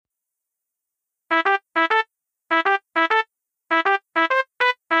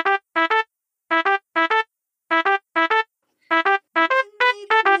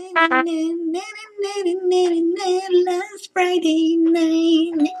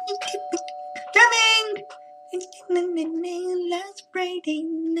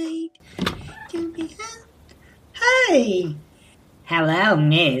Well,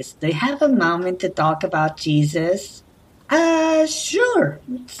 miss, do you have a moment to talk about Jesus? Sure.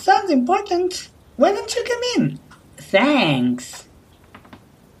 Sounds important. Why don't you come in? Thanks.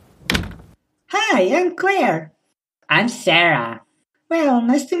 Hi, I'm Claire. I'm Sarah. Well,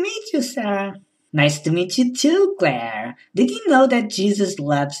 nice to meet you, Sarah. Nice to meet you too, Claire. Did you know that Jesus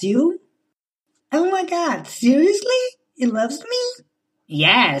loves you? Oh my god, seriously? He loves me?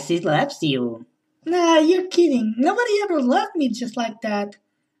 Yes, he loves you. Nah, you're kidding. Nobody ever loved me just like that.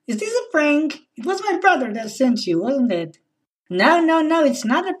 Is this a prank? It was my brother that sent you, wasn't it? No, it's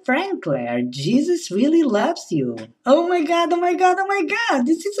not a prank, Claire. Jesus really loves you. Oh my god,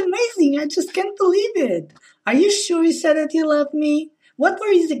 this is amazing. I just can't believe it. Are you sure he said that he loved me? What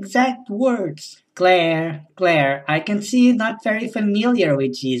were his exact words? Claire, I can see you're not very familiar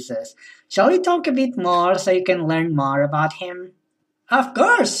with Jesus. Shall we talk a bit more so you can learn more about him? Of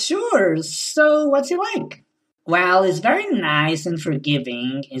course, sure. So, what's he like? Well, he's very nice and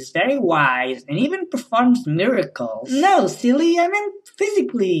forgiving, he's very wise, and even performs miracles. No, silly, I meant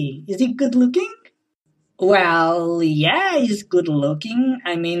physically. Is he good looking? Well, yeah, he's good looking.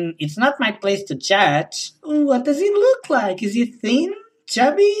 I mean, it's not my place to judge. What does he look like? Is he thin?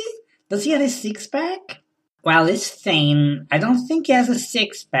 Chubby? Does he have a six-pack? Well, he's thin. I don't think he has a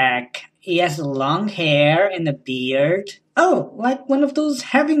six-pack. He has long hair and a beard. Oh, like one of those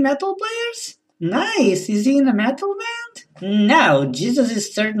heavy metal players? Nice. Is he in a metal band? No, Jesus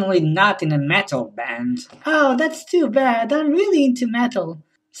is certainly not in a metal band. Oh, that's too bad. I'm really into metal.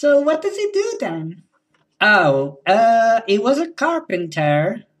 So what does he do then? He was a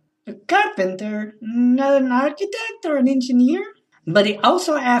carpenter. A carpenter? Not an architect or an engineer? But he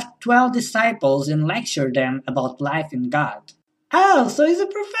also had 12 disciples and lectured them about life in God. Oh, so he's a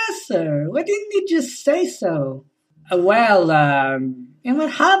professor. Why didn't he just say so? And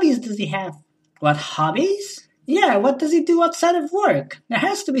what hobbies does he have? What hobbies? Yeah, what does he do outside of work? There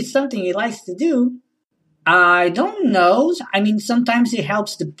has to be something he likes to do. I don't know. I mean, sometimes he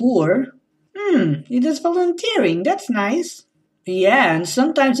helps the poor. He does volunteering. That's nice. Yeah, and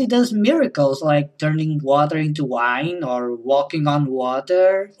sometimes he does miracles like turning water into wine or walking on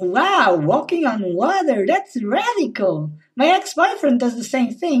water. Wow, walking on water. That's radical. My ex-boyfriend does the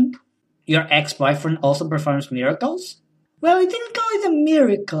same thing. Your ex-boyfriend also performs miracles? Well, he didn't call it a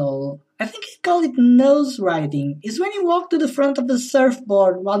miracle. I think he called it nose riding. It's when you walk to the front of the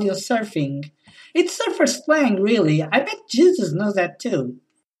surfboard while you're surfing. It's surfer slang, really. I bet Jesus knows that too.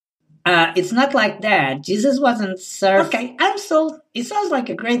 It's not like that. Jesus wasn't Okay, I'm sold. He sounds like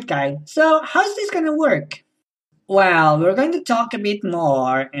a great guy. So, how's this gonna work? Well, we're going to talk a bit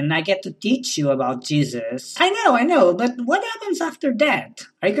more, and I get to teach you about Jesus. I know, but what happens after that?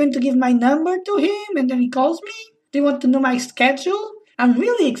 Are you going to give my number to him and then he calls me? Do you want to know my schedule? I'm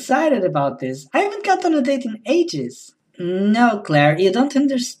really excited about this. I haven't got on a date in ages. No, Claire, you don't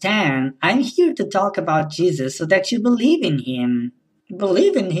understand. I'm here to talk about Jesus so that you believe in him.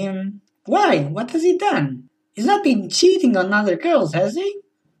 Believe in him? Why? What has he done? He's not been cheating on other girls, has he?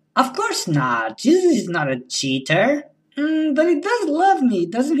 Of course not. Jesus is not a cheater. But he does love me,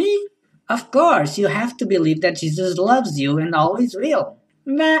 doesn't he? Of course, you have to believe that Jesus loves you and always will.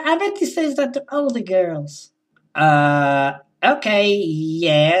 Nah, I bet he says that to all the girls. Okay,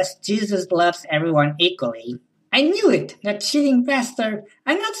 yes, Jesus loves everyone equally. I knew it, that cheating pastor.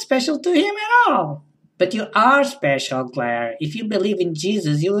 I'm not special to him at all. But you are special, Claire. If you believe in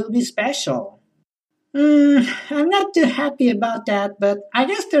Jesus, you will be special. I'm not too happy about that, but I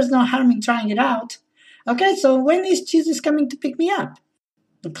guess there's no harm in trying it out. Okay, so when is Jesus coming to pick me up?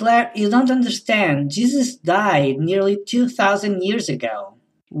 Claire, you don't understand. Jesus died nearly 2,000 years ago.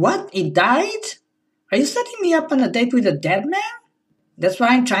 What? He died? Are you setting me up on a date with a dead man? That's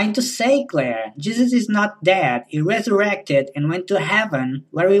what I'm trying to say, Claire. Jesus is not dead. He resurrected and went to heaven,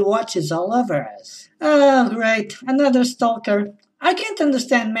 where he watches all over us. Oh, great. Another stalker. I can't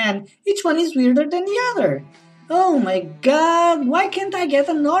understand, man. Each one is weirder than the other. Oh my god, why can't I get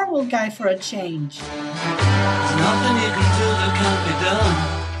a normal guy for a change? There's nothing you can do that can't be done.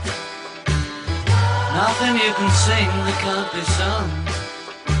 Nothing you can sing that can't be sung.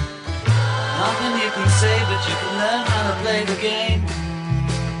 Nothing you can say, but you can learn how to play the game.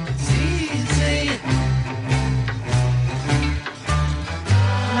 It's easy.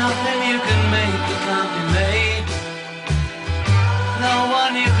 Nothing you can make that can't be made. No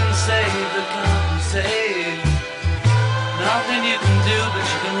one you can save that can't be saved. Nothing you can do, but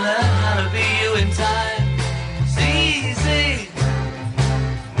you can learn how to be you in time. It's easy.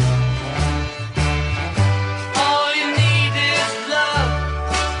 All you need is love.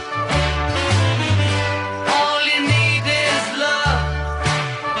 All you need is love.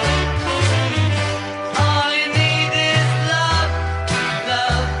 All you need is love.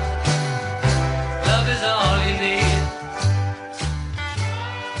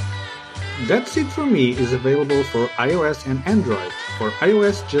 That's It For Me is available for iOS and Android. For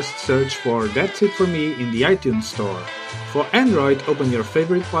iOS, just search for That's It For Me in the iTunes Store. For Android, open your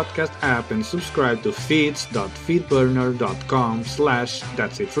favorite podcast app and subscribe to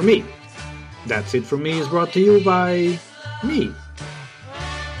feeds.feedburner.com/That's It For Me. That's It For Me is brought to you by me.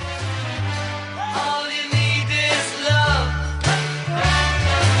 All you need is love.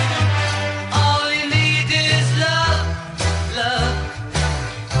 All you need is love. Love.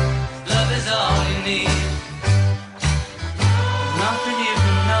 Love is all you need. Nothing you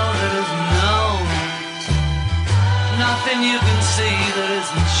can know that isn't known. Nothing you can see that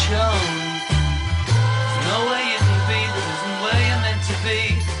isn't shown. There's no way you can be that isn't where you're meant to be.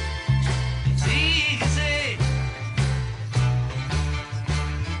 It's easy.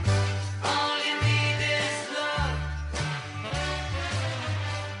 All you need is love.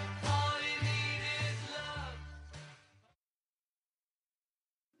 All you need is love.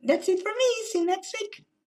 That's it for me. See you next week.